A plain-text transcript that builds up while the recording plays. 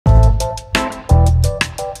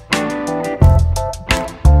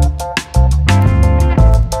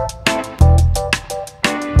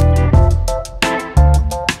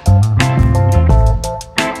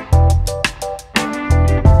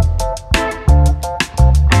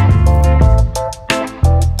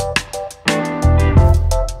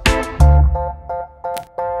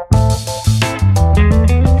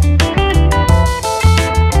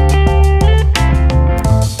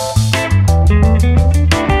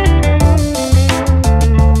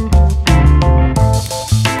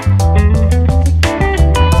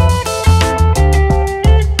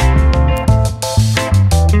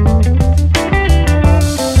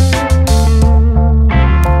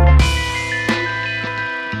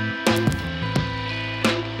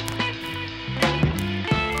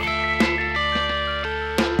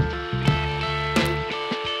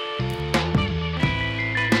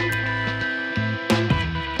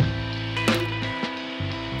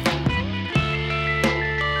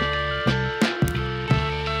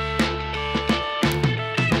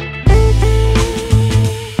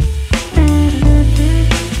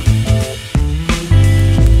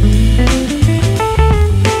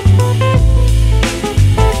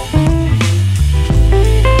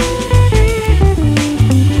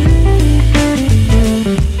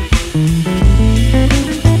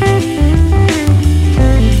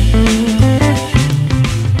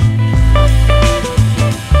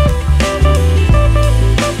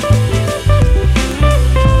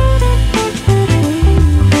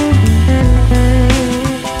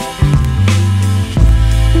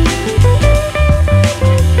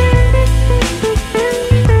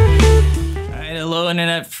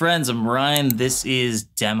internet friends, I'm Ryan. This is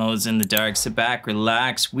Demos in the Dark. Sit back,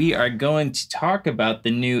 relax. We are going to talk about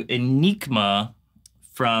the new Enieqma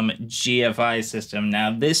from GFI system.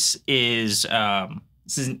 Now this is an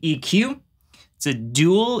EQ. It's a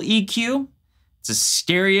dual EQ. It's a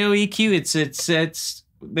stereo EQ. It's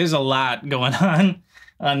there's a lot going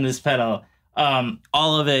on this pedal.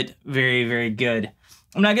 All of it very, very good.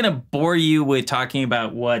 I'm not gonna bore you with talking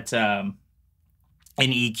about what an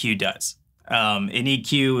EQ does. An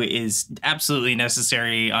EQ is absolutely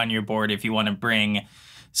necessary on your board if you want to bring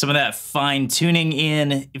some of that fine tuning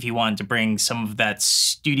in, if you want to bring some of that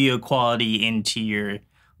studio quality into your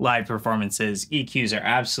live performances. EQs are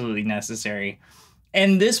absolutely necessary.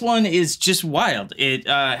 And this one is just wild. It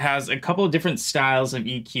has a couple of different styles of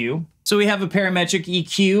EQ. So we have a parametric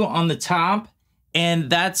EQ on the top, and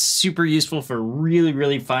that's super useful for really,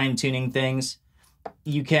 really fine tuning things.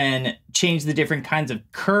 You can change the different kinds of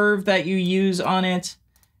curve that you use on it.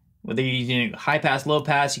 Whether you're using high pass, low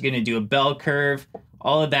pass, you're going to do a bell curve.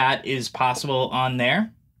 All of that is possible on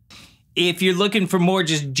there. If you're looking for more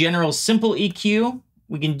just general simple EQ,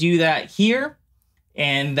 we can do that here.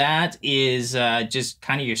 And that is just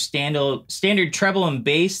kind of your standard treble and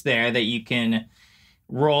bass there that you can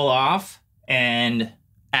roll off and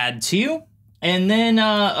add to. And then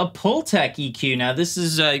a Pultec EQ. Now this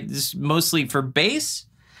is mostly for bass.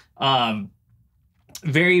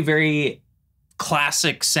 Very, very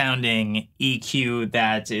classic sounding EQ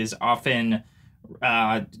that is often,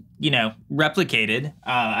 replicated.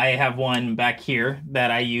 I have one back here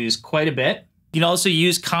that I use quite a bit. You can also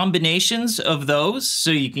use combinations of those.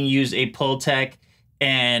 So you can use a Pultec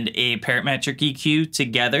and a parametric EQ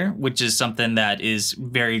together, which is something that is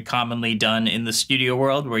very commonly done in the studio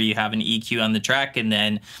world, where you have an EQ on the track and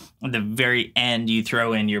then at the very end you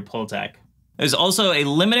throw in your Pultec. There's also a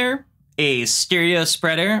limiter, a stereo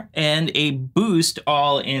spreader, and a boost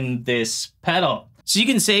all in this pedal. So you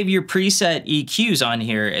can save your preset EQs on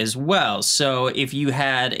here as well. So if you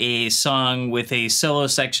had a song with a solo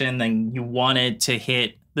section, then you wanted to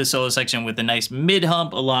hit the solo section with a nice mid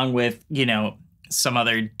hump along with, some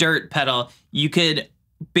other dirt pedal, you could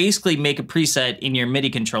basically make a preset in your MIDI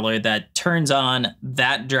controller that turns on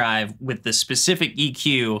that drive with the specific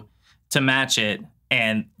EQ to match it,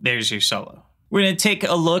 and there's your solo. We're going to take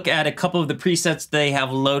a look at a couple of the presets they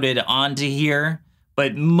have loaded onto here,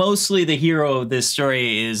 but mostly the hero of this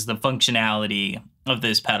story is the functionality of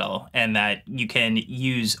this pedal, and that you can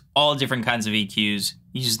use all different kinds of EQs,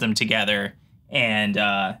 use them together, and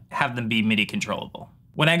have them be MIDI controllable.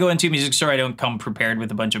 When I go into a music store, I don't come prepared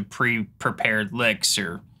with a bunch of pre-prepared licks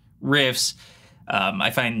or riffs.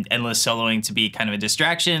 I find endless soloing to be kind of a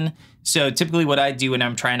distraction. So typically what I do when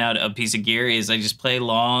I'm trying out a piece of gear is I just play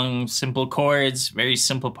long, simple chords, very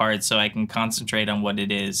simple parts, so I can concentrate on what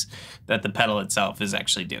it is that the pedal itself is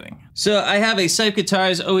actually doing. So I have a Sipe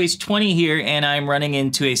Guitars OH20 here, and I'm running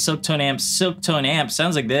into a Silktone amp. Silktone amp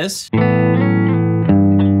sounds like this.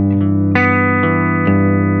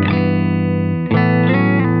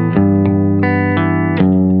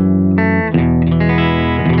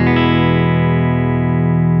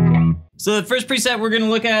 So the first preset we're going to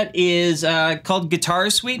look at is called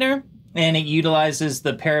Guitar Sweetener, and it utilizes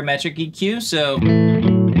the parametric EQ.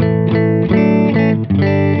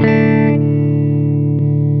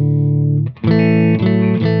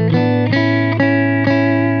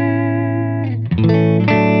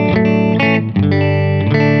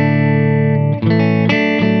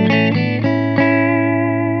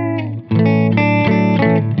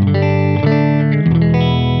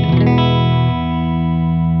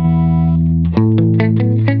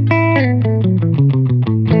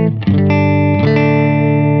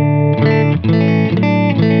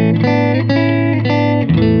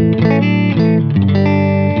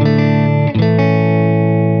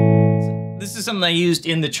 Something I used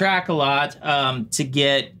in the track a lot to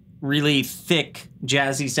get really thick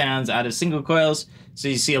jazzy sounds out of single coils. So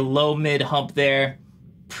you see a low mid hump there,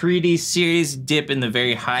 pretty serious dip in the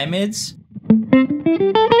very high mids.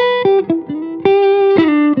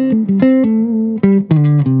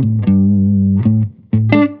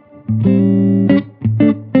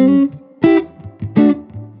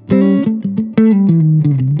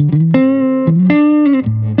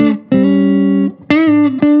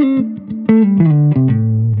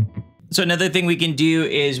 So another thing we can do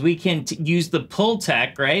is we can use the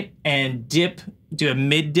Pultec, right, and do a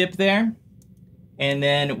mid dip there, and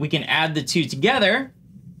then we can add the two together.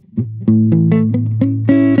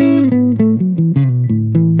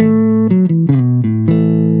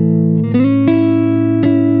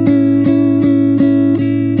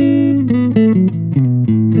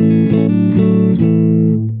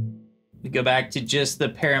 go back to just the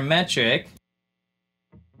parametric.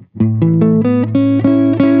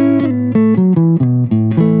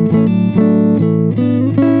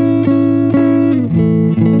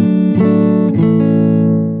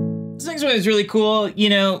 This next one is really cool, you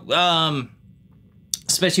know,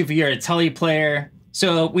 especially if you're a Tully player.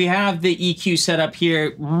 So we have the EQ set up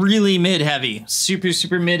here, really mid-heavy,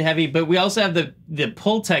 super mid-heavy, but we also have the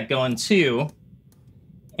Pultec going too.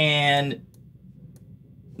 And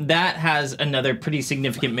that has another pretty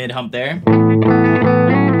significant mid-hump there.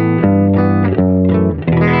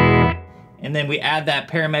 And then we add that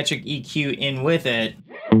parametric EQ in with it.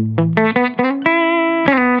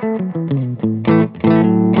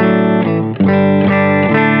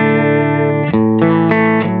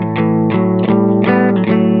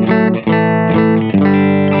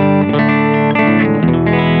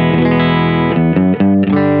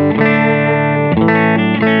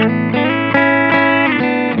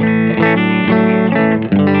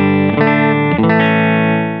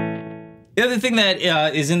 The other thing that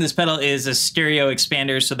is in this pedal is a stereo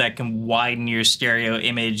expander, so that can widen your stereo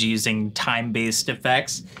image using time-based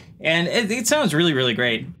effects. And it sounds really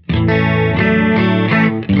great.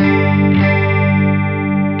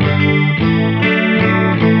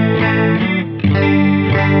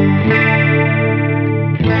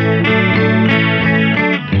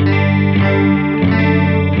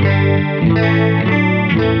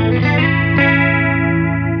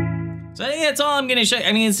 That's all I'm gonna show you.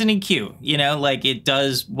 I mean, it's an EQ, you know, like it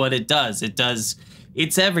does what it does.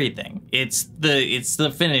 It's everything. It's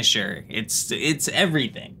the finisher. It's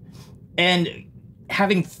everything. And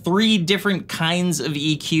having 3 different kinds of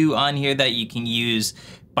EQ on here that you can use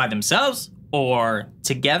by themselves or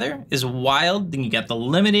together is wild. Then you got the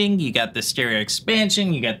limiting, you got the stereo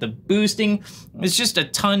expansion, you got the boosting. There's just a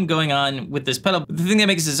ton going on with this pedal. But the thing that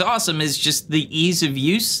makes this awesome is just the ease of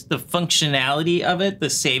use, the functionality of it, the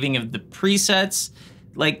saving of the presets.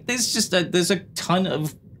 Like there's a ton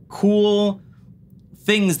of cool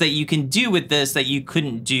things that you can do with this that you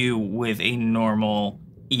couldn't do with a normal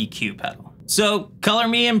EQ pedal. So, color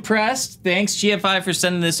me impressed. Thanks, GFI, for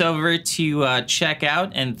sending this over to check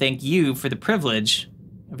out, and thank you for the privilege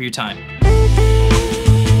of your time.